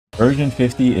Version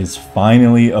 50 is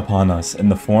finally upon us in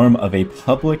the form of a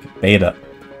public beta.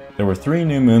 There were 3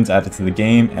 new moons added to the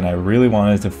game, and I really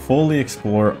wanted to fully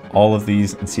explore all of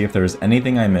these and see if there was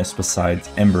anything I missed besides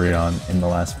Embrion in the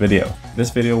last video. This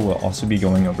video will also be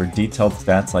going over detailed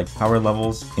stats like power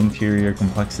levels, interior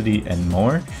complexity, and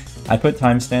more. I put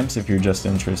timestamps if you're just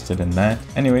interested in that.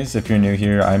 Anyways, if you're new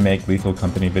here, I make Lethal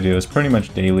Company videos pretty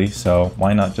much daily, so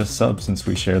why not just sub since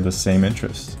we share the same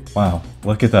interests? Wow,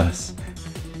 look at us.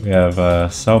 We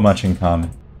have so much in common.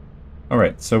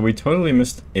 Alright, so we totally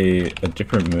missed a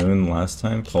different moon last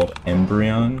time called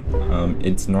Embrion.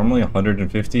 It's normally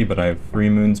 150, but I have free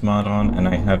moons mod on, and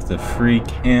I have the free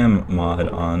cam mod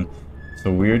on.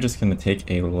 So we're just going to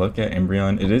take a look at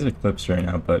Embrion. It is eclipsed right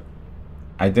now, but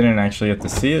I didn't actually get to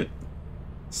see it.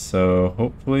 So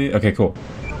hopefully... Okay, cool.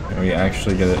 We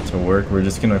actually get it to work. We're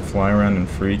just going to fly around in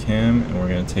free cam, and we're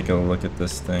going to take a look at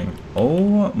this thing.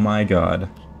 Oh my god.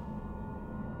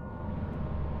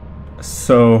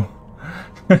 So...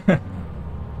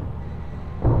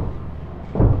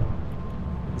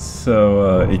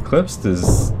 eclipsed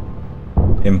is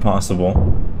impossible.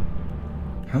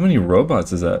 How many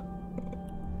robots is that?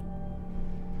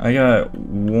 I got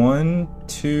 1,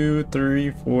 2,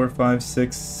 3, 4, 5,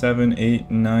 6, 7,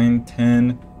 8, 9,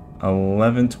 10,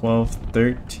 11, 12,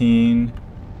 13,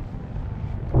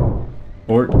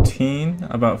 14,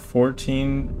 about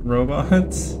 14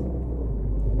 robots?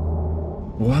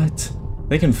 What?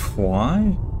 They can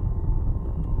fly?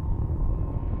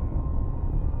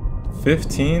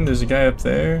 15? There's a guy up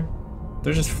there?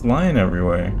 They're just flying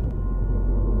everywhere.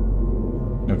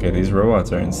 Okay, these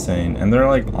robots are insane. And they're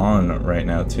like on right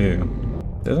now too.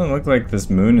 Doesn't look like this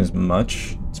moon is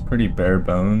much. It's pretty bare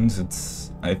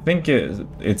bones. I think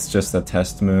it's just a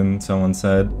test moon, someone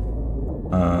said.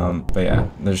 But yeah,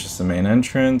 there's just a main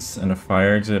entrance and a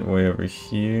fire exit way over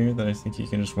here that I think you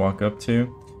can just walk up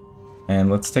to.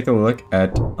 And let's take a look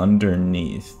at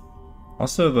underneath.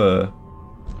 Also the...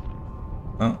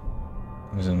 Oh,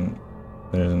 there's an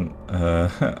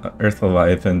Earth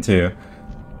Leviathan too.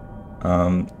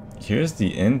 Here's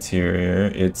the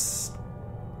interior. It's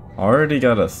already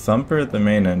got a thumper at the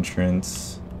main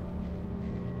entrance,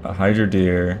 a hydro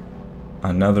deer,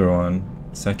 another one,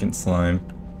 second slime,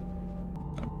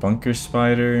 a bunker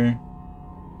spider,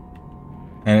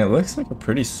 and it looks like a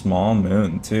pretty small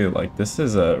moon too. Like, this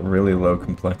is a really low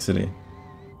complexity.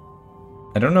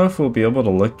 I don't know if we'll be able to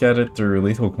look at it through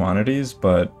lethal quantities,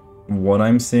 but what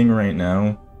I'm seeing right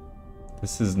now,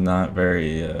 this is not very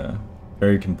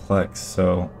complex.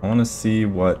 So I want to see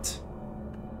what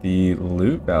the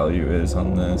loot value is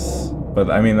on this.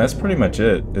 But I mean, that's pretty much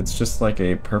it. It's just like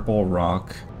a purple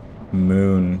rock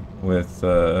moon with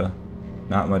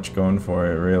not much going for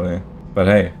it, really. But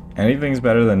hey, anything's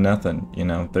better than nothing, you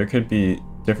know? There could be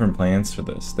different plans for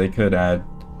this. They could add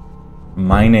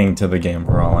mining to the game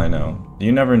for all I know.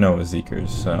 You never know with Zeekers,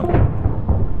 so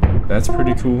that's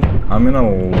pretty cool. I'm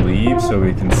gonna leave so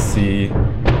we can see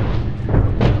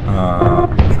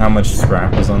how much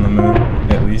scrap is on the moon,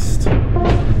 at least.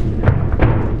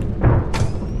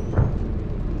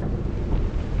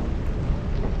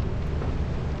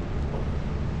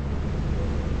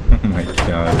 Oh my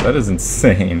god, that is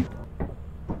insane.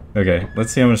 Okay,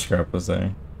 let's see how much scrap was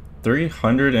there.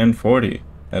 340.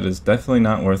 That is definitely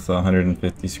not worth the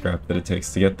 150 scrap that it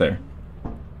takes to get there.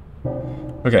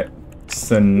 Okay,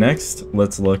 so next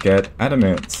let's look at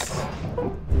Adamance.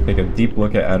 Take a deep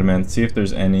look at Adamance, see if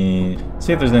there's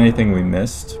anything we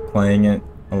missed playing it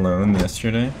alone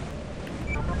yesterday.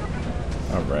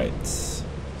 Alright.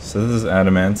 So this is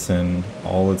Adamance in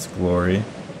all its glory.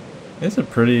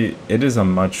 It is a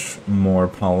much more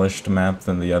polished map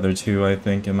than the other two, I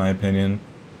think, in my opinion.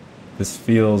 This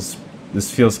feels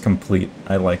complete.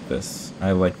 I like this.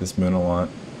 I like this moon a lot.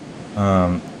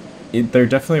 There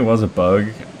definitely was a bug,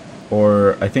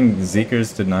 or I think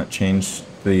Zeekers did not change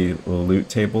the loot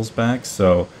tables back,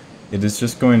 so it is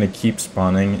just going to keep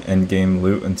spawning endgame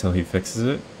loot until he fixes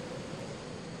it.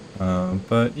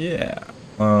 But yeah,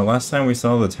 last time we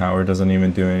saw the tower doesn't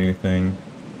even do anything.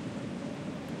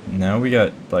 Now we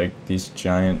got like these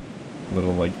giant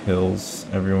little like hills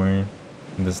everywhere,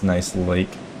 and this nice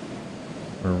lake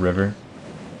or river.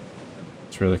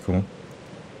 It's really cool.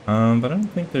 But I don't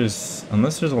think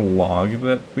unless there's a log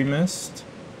that we missed.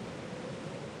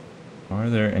 Are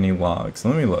there any logs?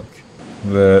 Let me look.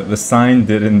 The sign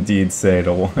did indeed say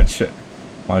to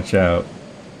watch out.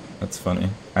 That's funny.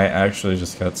 I actually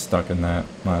just got stuck in that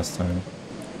last time.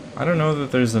 I don't know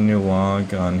that there's a new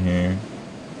log on here.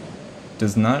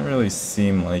 Does not really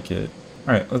seem like it.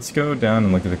 Alright, let's go down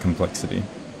and look at the complexity.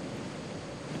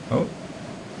 Oh.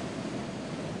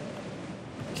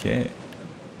 Okay.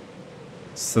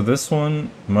 So this one,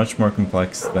 much more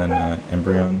complex than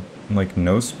Embrion. Like,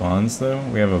 no spawns though.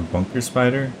 We have a bunker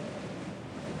spider.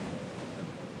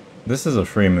 This is a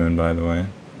free moon, by the way.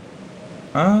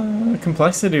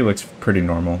 Complexity looks pretty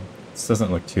normal. This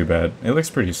doesn't look too bad. It looks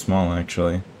pretty small,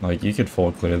 actually. Like, you could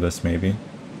full clear this, maybe.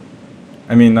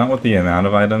 I mean, not with the amount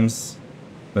of items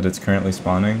that it's currently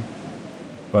spawning,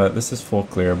 but this is full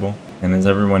clearable. And as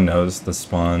everyone knows, the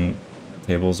spawn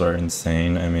tables are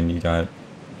insane. I mean, you got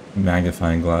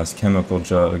magnifying glass, chemical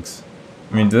jugs.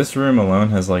 I mean, this room alone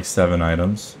has like 7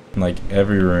 items. Like,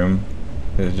 every room,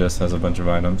 it just has a bunch of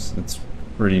items. It's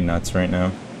pretty nuts right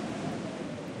now.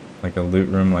 Like a loot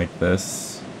room like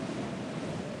this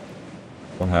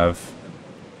will have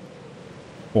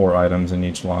 4 items in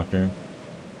each locker.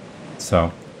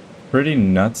 So, pretty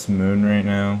nuts moon right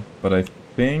now, but I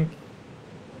think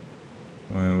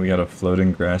we got a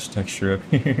floating grass texture up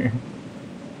here.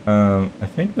 I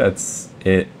think that's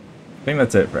it. I think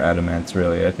that's it for Adamance,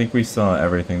 really. I think we saw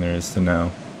everything there is to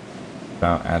know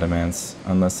about Adamance.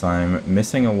 Unless I'm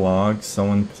missing a log,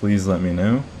 someone please let me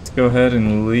know. Let's go ahead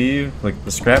and leave like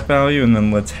the scrap value, and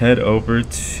then let's head over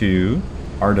to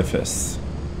Artifice.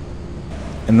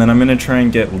 And then I'm going to try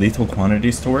and get lethal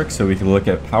quantities to work so we can look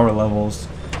at power levels,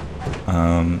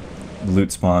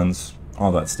 loot spawns,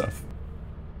 all that stuff.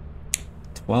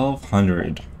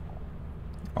 1200.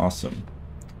 Awesome.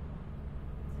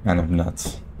 Kind of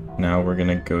nuts. Now we're going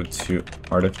to go to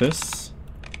Artifice.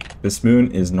 This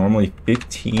moon is normally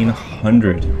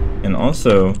 1500. And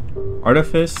also,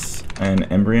 Artifice and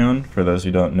Embrion, for those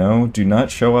who don't know, do not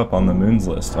show up on the moons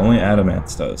list. Only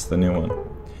Adamance does, the new one.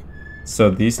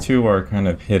 So these two are kind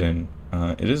of hidden.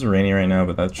 It is rainy right now,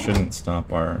 but that shouldn't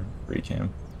stop our recam.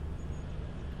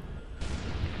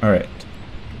 Alright.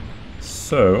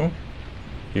 So,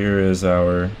 here is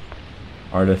our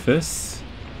Artifice.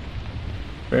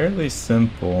 Fairly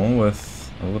simple,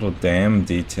 with a little dam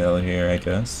detail here, I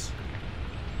guess.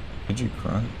 Could you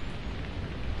cry?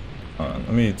 Let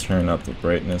me turn up the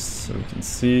brightness so we can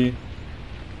see.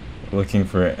 Looking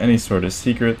for any sort of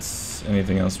secrets,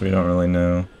 anything else we don't really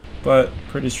know. But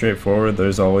pretty straightforward.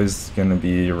 There's always going to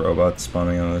be robots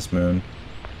spawning on this moon.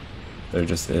 There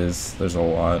just is. There's a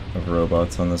lot of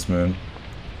robots on this moon.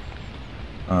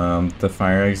 The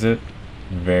fire exit,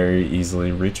 very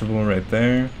easily reachable right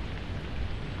there.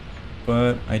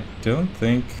 But I don't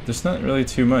think there's not really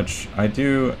too much. I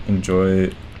do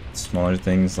enjoy smaller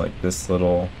things like this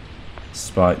little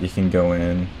spot you can go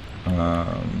in.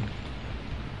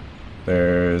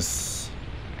 There's...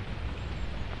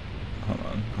 Hold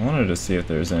on. I wanted to see if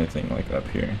there's anything like up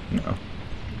here. No.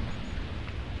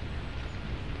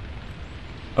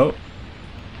 Oh,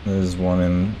 there's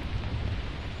one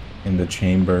in the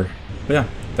chamber. But yeah,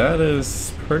 that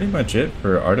is pretty much it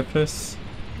for Artifice.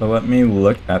 So let me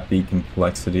look at the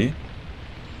complexity.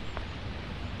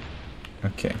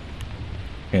 Okay.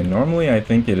 Okay, normally I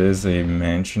think it is a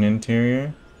mansion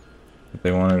interior, but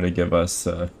they wanted to give us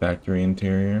a factory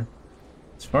interior.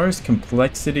 As far as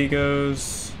complexity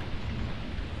goes,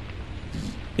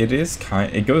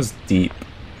 it goes deep.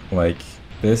 Like,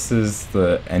 this is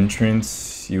the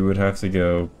entrance. You would have to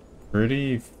go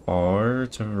pretty far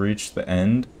to reach the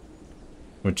end,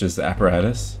 which is the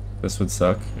apparatus. This would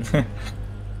suck.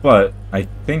 But I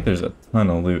think there's a ton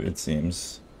of loot, it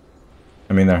seems.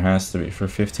 I mean, there has to be. For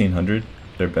 1500,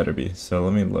 there better be. So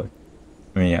let me look.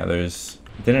 I mean, yeah,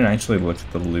 didn't actually look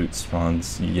at the loot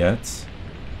spawns yet.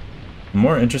 I'm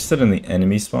more interested in the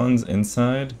enemy spawns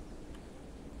inside.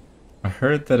 I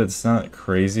heard that it's not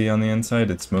crazy on the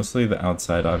inside. It's mostly the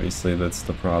outside, obviously, that's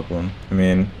the problem. I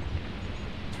mean,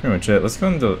 that's pretty much it. Let's go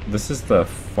into... This is the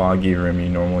foggy room you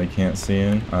normally can't see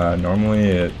in. Normally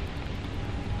it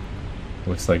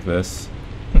looks like this.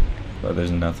 But there's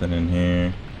nothing in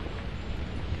here.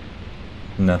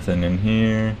 Nothing in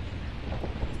here.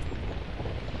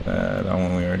 That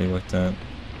one we already looked at.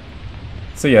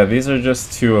 So yeah, these are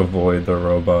just to avoid the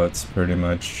robots, pretty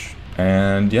much.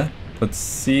 And yeah. Let's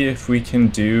see if we can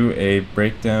do a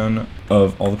breakdown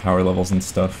of all the power levels and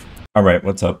stuff. Alright,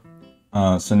 what's up?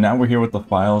 So now we're here with the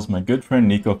files. My good friend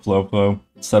Nico Floflo,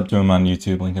 sub to him on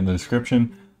YouTube, link in the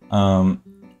description,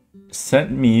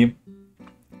 sent me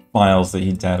files that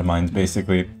he data mines,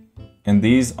 basically. And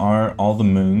these are all the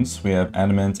moons. We have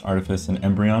Adamance, Artifice, and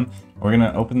Embrion. We're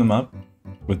going to open them up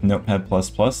with Notepad++,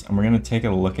 and we're going to take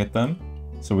a look at them.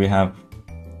 So we have,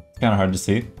 it's kind of hard to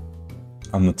see.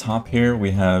 On the top here, we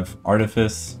have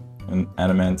Artifice and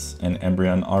Adamance and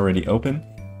Embrion already open.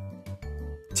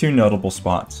 2 notable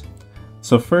spots.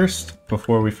 So first,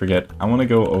 before we forget, I want to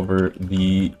go over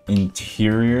the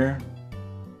interior.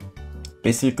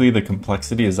 Basically the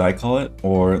complexity, as I call it,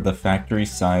 or the factory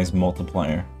size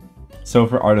multiplier. So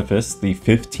for Artifice, the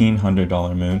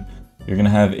 $1,500 moon, you're going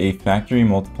to have a factory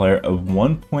multiplier of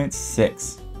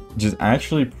 1.6, which is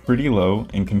actually pretty low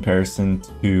in comparison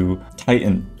to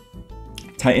Titan.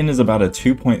 Titan is about a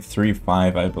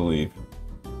 2.35, I believe.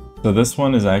 So this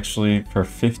one is actually, for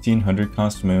 1,500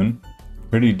 cost moon,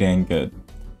 pretty dang good.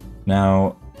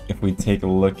 Now, if we take a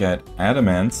look at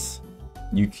Adamance,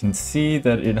 you can see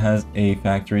that it has a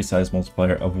factory size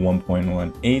multiplier of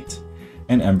 1.18,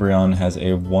 and Embrion has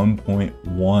a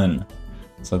 1.1.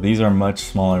 So these are much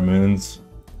smaller moons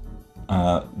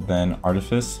than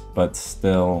Artifice, but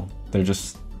still, they're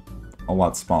just a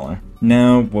lot smaller.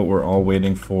 Now, what we're all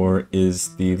waiting for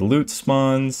is the loot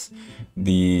spawns,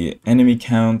 the enemy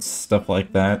counts, stuff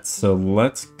like that. So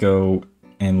let's go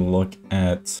and look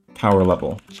at power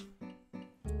level.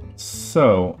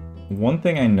 So, one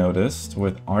thing I noticed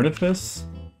with Artifice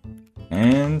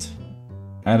and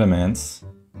Adamance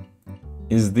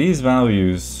is these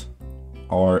values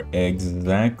are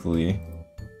exactly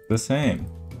the same.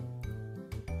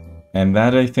 And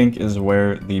that, I think, is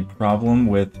where the problem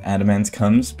with Adamance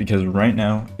comes, because right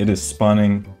now it is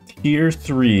spawning tier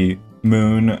 3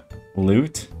 moon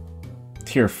loot,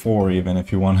 tier 4 even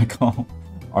if you want to call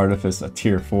Artifice a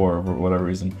tier 4 for whatever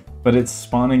reason, but it's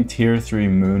spawning tier 3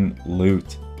 moon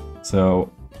loot.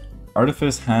 So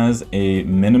Artifice has a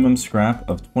minimum scrap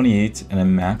of 28 and a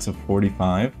max of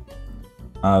 45.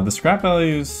 The scrap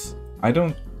values, I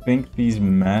don't think these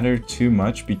matter too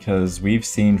much because we've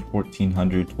seen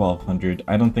 1400, 1200.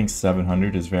 I don't think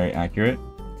 700 is very accurate.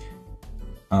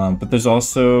 But there's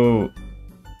also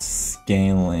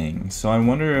scaling, so I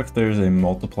wonder if there's a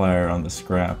multiplier on the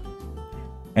scrap.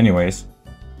 Anyways,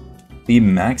 the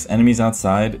max enemies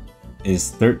outside is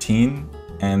 13,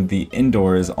 and the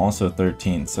indoor is also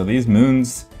 13. So these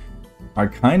moons are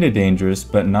kind of dangerous,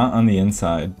 but not on the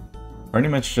inside. Pretty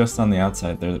much just on the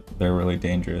outside, they're really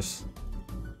dangerous.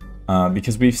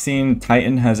 Because we've seen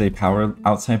Titan has a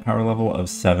outside power level of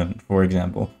 7, for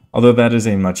example. Although that is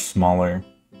a much smaller,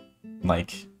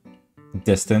 like,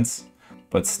 distance,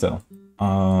 but still.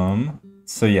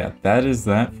 So yeah, that is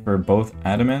that for both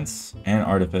Adamance and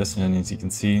Artifice, and as you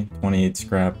can see, 28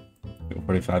 scrap,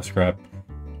 45 scrap.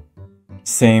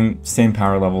 Same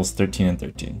power levels, 13 and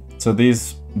 13. So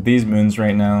these moons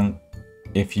right now,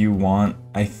 if you want,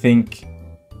 I think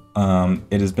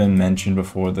it has been mentioned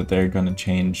before that they're going to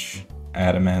change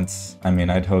Adamance. I mean,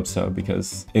 I'd hope so,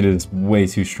 because it is way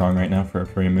too strong right now for a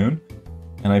free moon.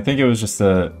 And I think it was just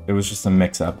a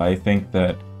mix-up. I think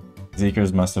that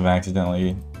Zeekers must have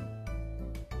accidentally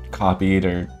copied,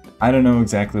 or I don't know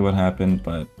exactly what happened,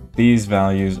 but these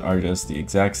values are just the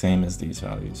exact same as these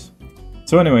values.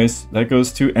 So anyways, that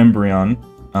goes to Embrion,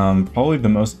 probably the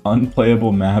most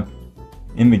unplayable map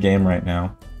in the game right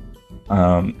now.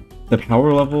 The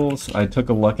power levels I took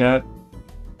a look at,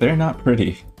 they're not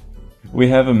pretty. We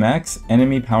have a max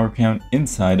enemy power count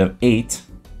inside of 8,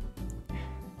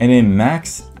 and a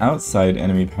max outside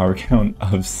enemy power count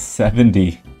of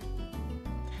 70.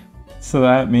 So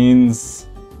that means,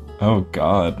 oh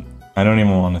god, I don't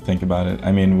even want to think about it.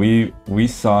 I mean, we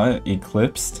saw it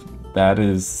eclipsed. That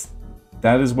is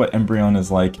what Embrion is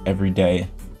like every day.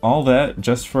 All that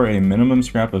just for a minimum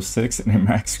scrap of 6 and a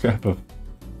max scrap of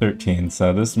 13.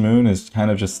 So this moon is kind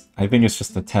of just, I think it's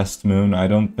just a test moon. I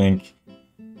don't think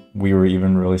we were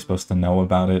even really supposed to know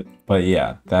about it. But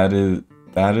yeah, that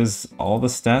is all the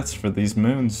stats for these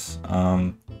moons.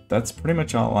 That's pretty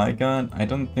much all I got. I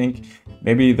don't think,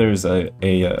 maybe there's a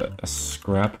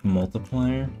scrap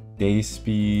multiplier, day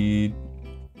speed,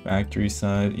 factory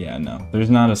side. Yeah, no, there's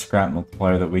not a scrap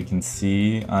multiplier that we can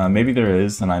see. Maybe there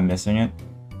is and I'm missing it,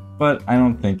 but I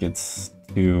don't think it's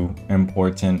too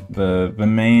important. The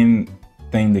main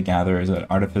thing to gather is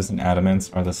that Artifice and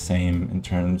Adamance are the same in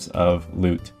terms of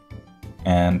loot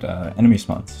and enemy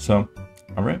spawns. So,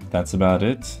 alright, that's about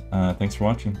it. Thanks for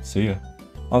watching. See ya.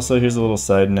 Also, here's a little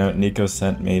side note. Nico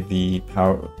sent me the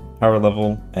power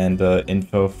level and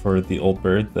info for the old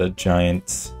bird, the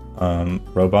giant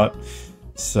robot.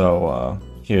 So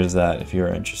here's that if you're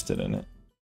interested in it.